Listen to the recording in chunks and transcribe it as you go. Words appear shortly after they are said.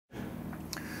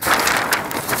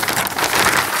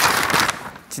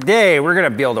Today, we're gonna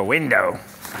build a window.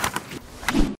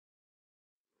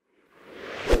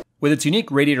 With its unique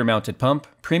radiator-mounted pump,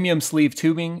 premium sleeve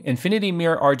tubing, infinity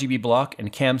mirror RGB block, and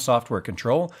CAM software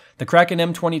control, the Kraken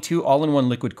M22 all-in-one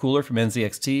liquid cooler from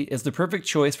NZXT is the perfect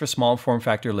choice for small form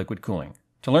factor liquid cooling.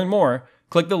 To learn more,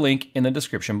 click the link in the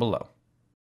description below.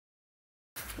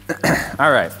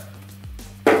 All right.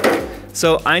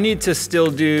 So I need to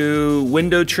still do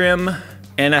window trim,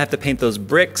 and I have to paint those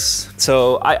bricks.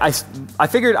 So I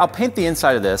figured I'll paint the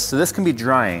inside of this, so this can be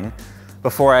drying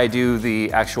before I do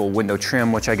the actual window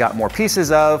trim, which I got more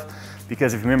pieces of,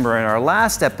 because if you remember in our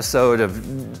last episode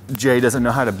of Jay doesn't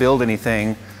know how to build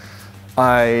anything,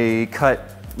 I cut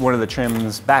one of the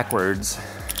trims backwards,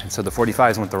 and so the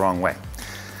 45s went the wrong way.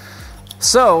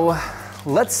 So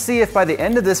let's see if by the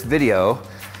end of this video,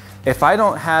 if I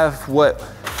don't have what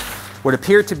would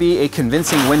appear to be a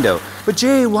convincing window. But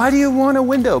Jay, why do you want a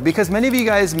window? Because many of you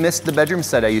guys missed the bedroom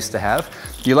set I used to have.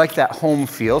 You like that home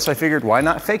feel, so I figured why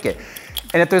not fake it?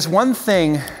 And if there's one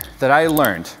thing that I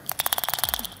learned,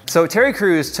 so Terry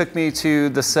Crews took me to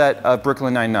the set of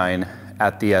Brooklyn Nine-Nine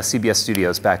at the CBS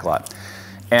Studios backlot.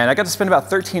 And I got to spend about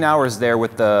 13 hours there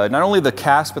with not only the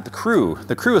cast, but the crew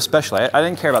especially. I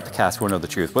didn't care about the cast, we'll know the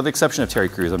truth, with the exception of Terry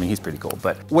Crews. I mean, he's pretty cool.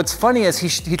 But what's funny is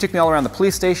he took me all around the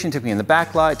police station, took me in the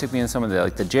backlot, took me in some of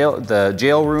the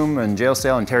jail room and jail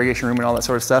cell interrogation room and all that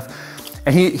sort of stuff.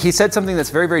 And he said something that's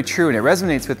very, very true, and it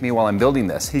resonates with me while I'm building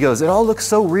this. He goes, it all looks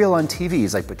so real on TV.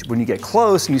 He's like, but when you get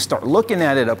close and you start looking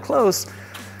at it up close,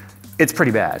 it's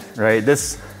pretty bad, right?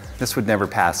 This would never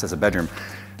pass as a bedroom.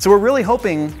 So we're really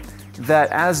hoping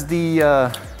that as the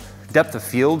depth of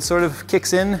field sort of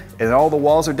kicks in and all the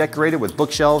walls are decorated with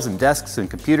bookshelves and desks and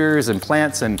computers and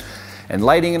plants and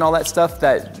lighting and all that stuff,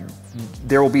 that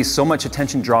there will be so much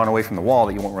attention drawn away from the wall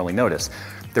that you won't really notice.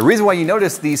 The reason why you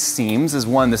notice these seams is,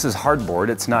 one, this is hardboard,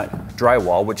 it's not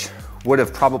drywall, which would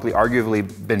have probably arguably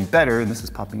been better, and this is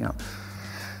popping out,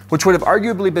 which would have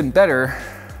arguably been better.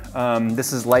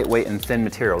 This is lightweight and thin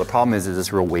material. The problem is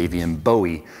it's real wavy and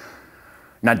Bowie.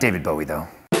 Not David Bowie though.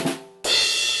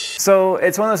 So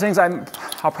it's one of those things,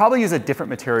 I'll probably use a different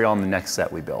material on the next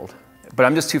set we build, but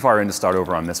I'm just too far in to start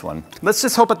over on this one. Let's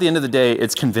just hope at the end of the day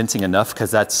it's convincing enough, because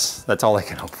that's all I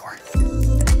can hope for.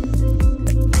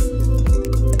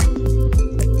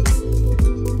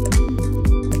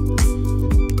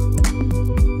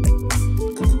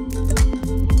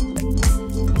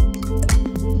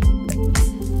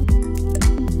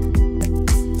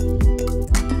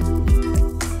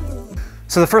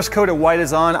 So the first coat of white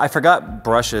is on. I forgot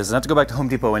brushes, and I have to go back to Home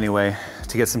Depot anyway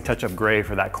to get some touch of gray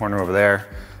for that corner over there.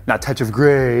 Not touch of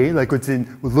gray, like what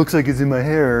looks like is in my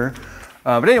hair.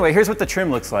 But anyway, here's what the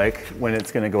trim looks like when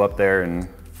it's gonna go up there and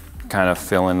kind of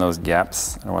fill in those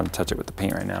gaps. I don't want to touch it with the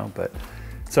paint right now, but.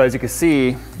 So as you can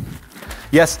see,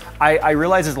 yes, I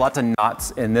realize there's lots of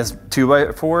knots in this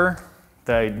 2x4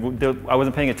 that I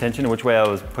wasn't paying attention to which way I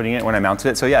was putting it when I mounted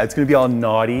it. So yeah, it's gonna be all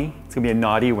naughty. It's gonna be a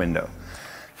naughty window.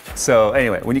 So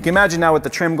anyway, when you can imagine now with the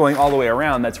trim going all the way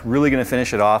around, that's really gonna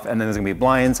finish it off, and then there's gonna be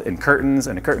blinds and curtains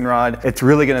and a curtain rod. It's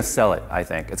really gonna sell it, I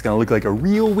think. It's gonna look like a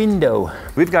real window.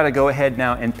 We've gotta go ahead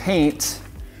now and paint.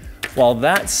 While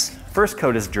that first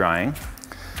coat is drying,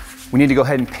 we need to go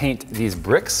ahead and paint these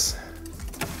bricks.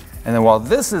 And then while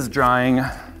this is drying,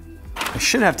 I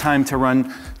should have time to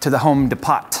run to the Home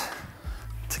Depot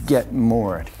to get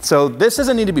more. So this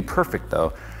doesn't need to be perfect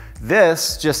though.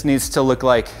 This just needs to look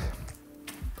like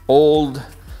old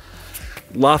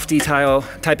lofty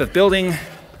type of building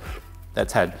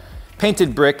that's had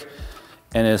painted brick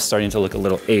and is starting to look a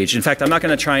little aged. In fact, I'm not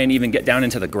gonna try and even get down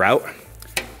into the grout,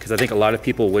 because I think a lot of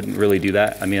people wouldn't really do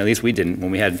that. I mean, at least we didn't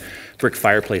when we had brick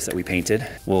fireplace that we painted.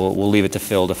 We'll leave it to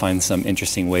Phil to find some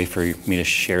interesting way for me to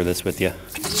share this with you.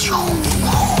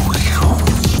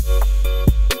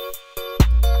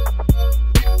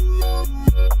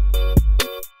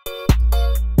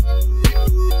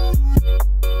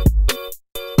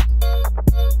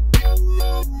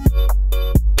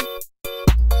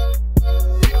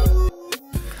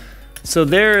 So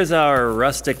there is our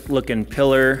rustic looking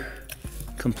pillar,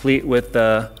 complete with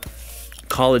the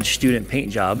college student paint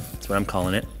job. That's what I'm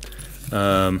calling it.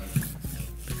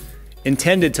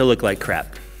 Intended to look like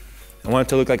crap. I want it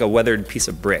to look like a weathered piece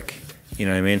of brick. You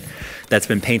know what I mean? That's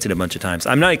been painted a bunch of times.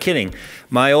 I'm not kidding.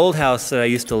 My old house that I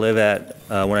used to live at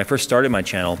when I first started my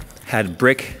channel had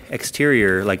brick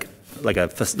exterior, like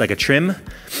a trim.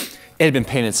 It had been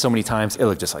painted so many times, it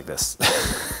looked just like this.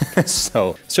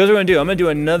 So here's what I'm gonna do. I'm gonna do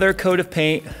another coat of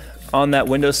paint on that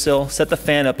windowsill, set the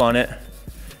fan up on it,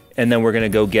 and then we're gonna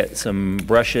go get some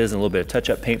brushes and a little bit of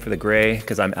touch-up paint for the gray,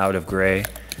 because I'm out of gray.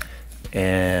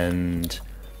 And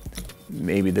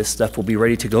maybe this stuff will be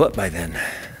ready to go up by then.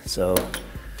 So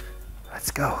let's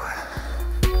go.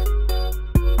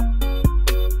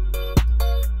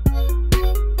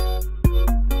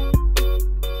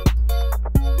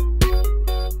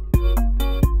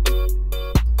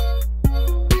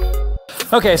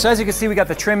 Okay, so as you can see, we got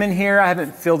the trim in here. I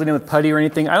haven't filled it in with putty or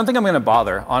anything. I don't think I'm gonna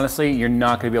bother. Honestly, you're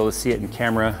not gonna be able to see it in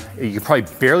camera. You can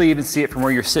probably barely even see it from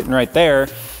where you're sitting right there.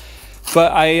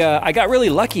 But I got really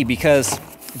lucky because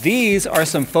these are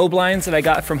some faux blinds that I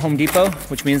got from Home Depot,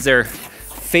 which means they're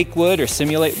fake wood or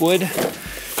simulate wood.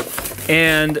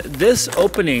 And this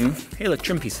opening, hey look,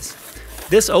 trim pieces.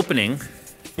 This opening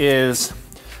is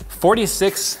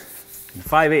 46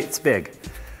 5/8 big.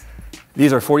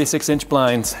 These are 46-inch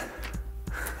blinds.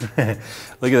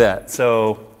 Look at that.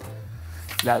 So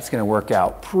that's gonna work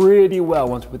out pretty well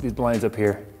once we put these blinds up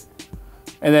here.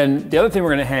 And then the other thing we're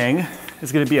gonna hang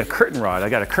is gonna be a curtain rod. I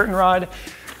got a curtain rod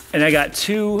and I got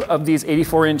 2 of these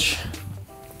 84-inch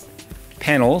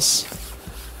panels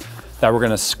that we're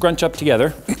gonna scrunch up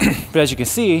together. But as you can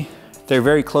see, they're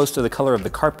very close to the color of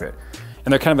the carpet.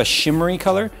 And they're kind of a shimmery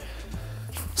color.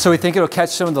 So we think it'll catch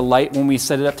some of the light when we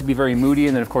set it up to be very moody.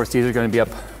 And then of course, these are gonna be up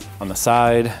on the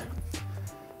side.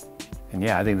 And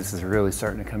yeah, I think this is really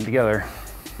starting to come together.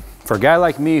 For a guy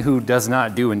like me who does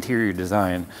not do interior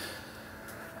design,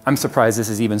 I'm surprised this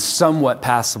is even somewhat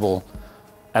passable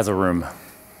as a room,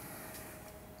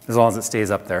 as long as it stays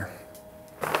up there.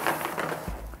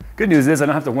 Good news is I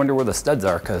don't have to wonder where the studs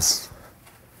are because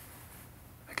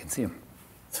I can see them.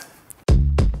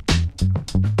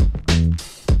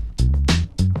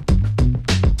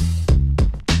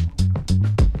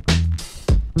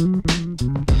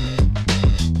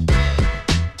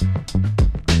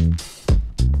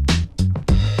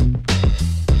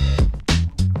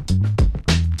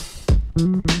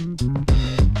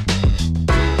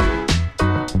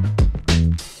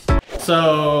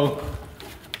 So,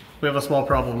 we have a small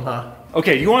problem, huh?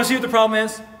 Okay, you want to see what the problem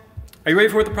is? Are you ready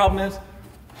for what the problem is?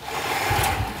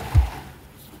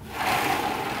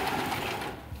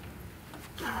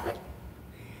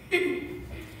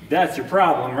 That's your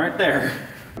problem right there.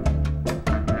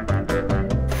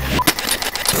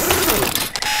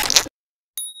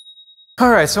 All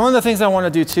right, so one of the things I want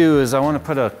to do too is I want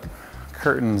to put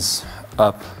curtains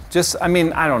up. Just, I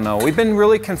mean, I don't know. We've been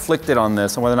really conflicted on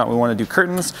this and whether or not we want to do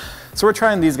curtains. So we're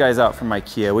trying these guys out from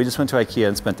IKEA. We just went to IKEA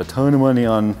and spent a ton of money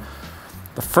on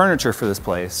the furniture for this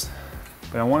place.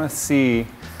 But I want to see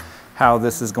how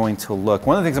this is going to look.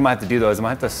 One of the things I might have to do though is I might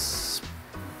have to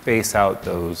space out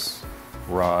those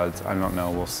rods. I don't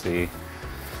know, we'll see.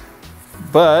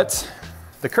 But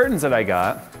the curtains that I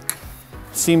got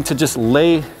seem to just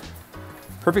lay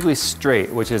perfectly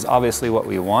straight, which is obviously what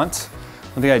we want.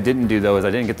 One thing I didn't do though is I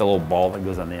didn't get the little ball that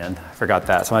goes on the end. I forgot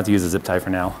that, so I have to use a zip tie for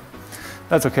now.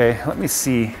 That's okay, let me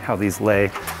see how these lay.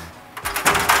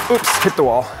 Oops, hit the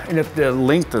wall. And if the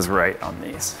length is right on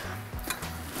these.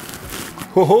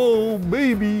 Oh,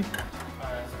 baby.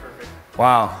 That's perfect.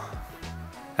 Wow,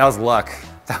 that was luck.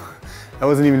 That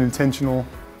wasn't even intentional.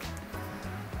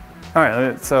 All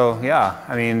right, so yeah,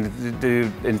 I mean,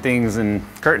 do in things and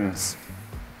curtains.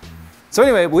 So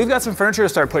anyway, we've got some furniture to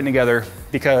start putting together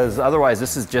because otherwise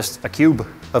this is just a cube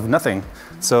of nothing.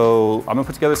 So I'm gonna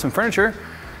put together some furniture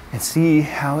and see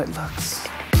how it looks.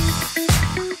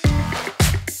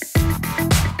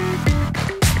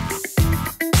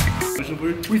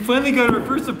 We finally got our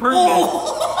first apartment.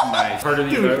 Oh! Nice. Part of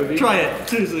the Dude, try it,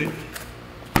 seriously.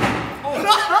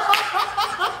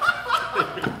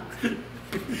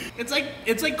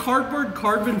 It's like cardboard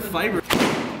carbon fiber.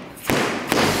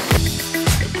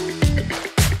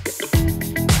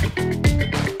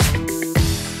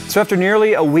 So after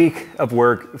nearly a week of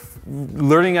work,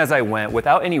 learning as I went,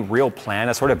 without any real plan,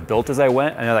 I sort of built as I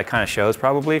went. I know that kind of shows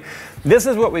probably. This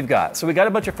is what we've got. So we got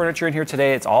a bunch of furniture in here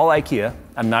today. It's all IKEA.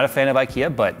 I'm not a fan of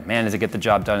IKEA, but man, does it get the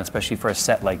job done, especially for a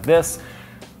set like this.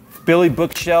 Billy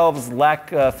bookshelves,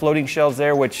 floating shelves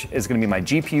there, which is gonna be my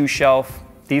GPU shelf.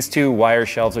 These 2 wire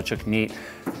shelves, which look neat.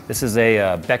 This is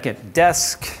a Beckett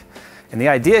desk. And the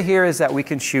idea here is that we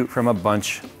can shoot from a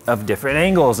bunch of different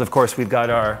angles. Of course, we've got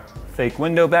our fake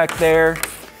window back there.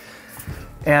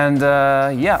 And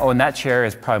yeah, oh, and that chair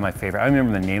is probably my favorite. I don't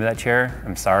remember the name of that chair,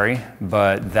 I'm sorry.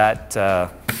 But that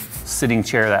sitting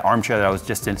chair, that armchair that I was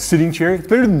just in, sitting chair, it's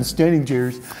better than the standing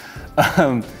chairs.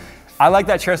 I like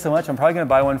that chair so much, I'm probably gonna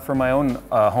buy one for my own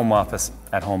home office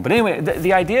at home. But anyway,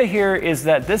 the idea here is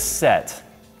that this set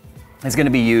is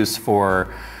gonna be used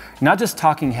for not just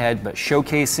talking head, but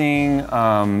showcasing,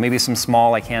 maybe some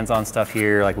small like hands-on stuff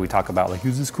here, like we talk about like,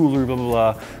 use this cooler, blah,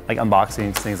 blah, blah, like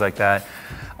unboxings, things like that.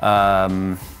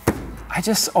 I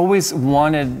just always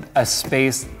wanted a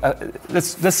space,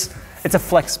 it's a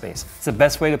flex space. It's the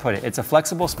best way to put it. It's a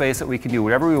flexible space that we can do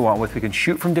whatever we want with. We can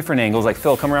shoot from different angles, like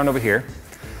Phil, come around over here.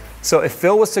 So if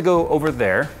Phil was to go over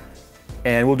there,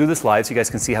 and we'll do this live so you guys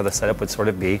can see how the setup would sort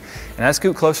of be, and I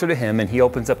scoot closer to him and he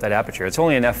opens up that aperture. It's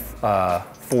only an f4,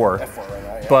 right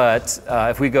now, yeah. But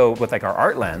if we go with like our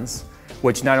art lens,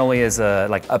 which not only is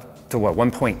like up to what,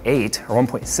 1.8 or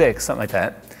 1.6, something like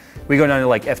that, we go down to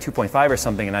like f2.5 or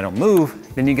something and I don't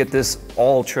move, then you get this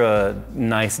ultra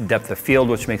nice depth of field,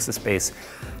 which makes the space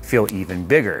feel even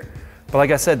bigger. But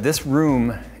like I said, this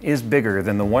room is bigger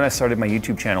than the one I started my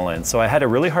YouTube channel in, so I had a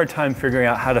really hard time figuring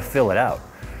out how to fill it out.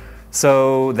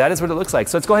 So that is what it looks like.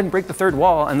 So let's go ahead and break the third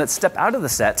wall and let's step out of the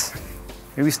set.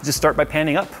 Maybe we just start by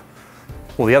panning up.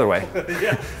 Well, the other way.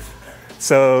 Yeah.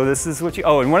 So this is what you,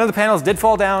 oh, and one of the panels did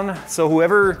fall down. So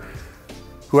whoever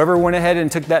went ahead and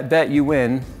took that bet, you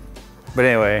win. But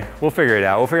anyway, we'll figure it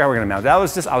out. We'll figure out how we're gonna mount. That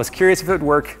was just, I was curious if it would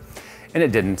work, and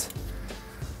it didn't.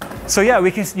 So yeah,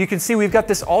 you can see we've got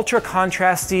this ultra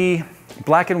contrasty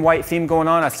black and white theme going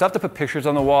on. I still have to put pictures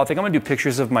on the wall. I think I'm gonna do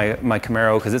pictures of my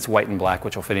Camaro because it's white and black,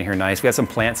 which will fit in here nice. We got some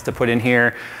plants to put in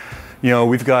here. You know,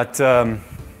 we've got the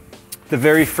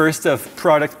very first of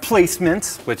product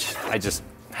placement, which I just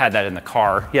had that in the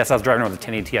car. Yes, I was driving around with a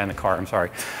 1080 Ti in the car, I'm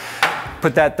sorry.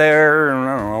 Put that there,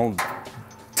 I don't know,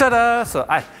 ta-da! So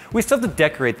we still have to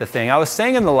decorate the thing. I was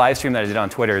saying in the live stream that I did on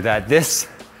Twitter that this,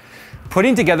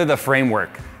 putting together the framework,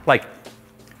 like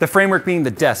the framework being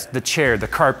the desk, the chair, the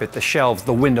carpet, the shelves,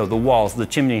 the window, the walls, the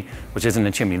chimney, which isn't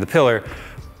a chimney, the pillar,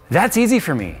 that's easy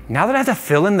for me. Now that I have to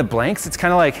fill in the blanks, it's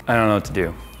kind of like, I don't know what to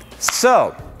do.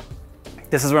 So,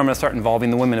 this is where I'm gonna start involving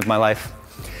the women of my life.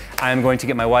 I'm going to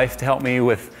get my wife to help me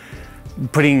with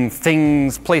putting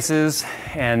things, places,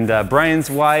 and Brian's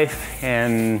wife,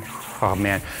 and oh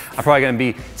man, I'm probably gonna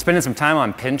be spending some time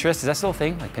on Pinterest. Is that still a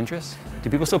thing, like Pinterest?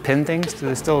 Do people still pin things? Do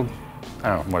they still, I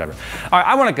don't know, whatever. All right,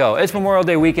 I wanna go. It's Memorial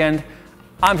Day weekend.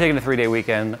 I'm taking a 3-day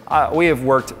weekend. We have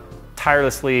worked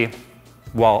tirelessly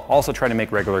while also trying to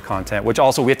make regular content, which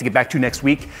also we have to get back to next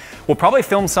week. We'll probably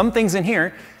film some things in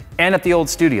here and at the old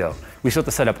studio. We still have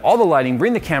to set up all the lighting,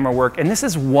 bring the camera work, and this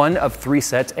is one of 3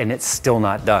 sets and it's still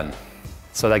not done.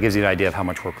 So that gives you an idea of how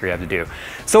much work we have to do.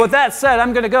 So with that said,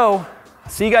 I'm gonna go.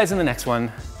 See you guys in the next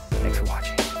one. Thanks for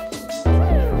watching.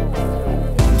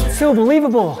 It's so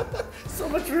believable. So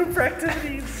much room for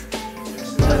activities.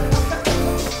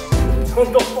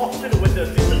 Don't fall through the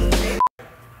windows.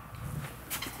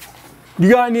 You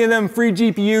got any of them free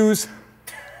GPUs?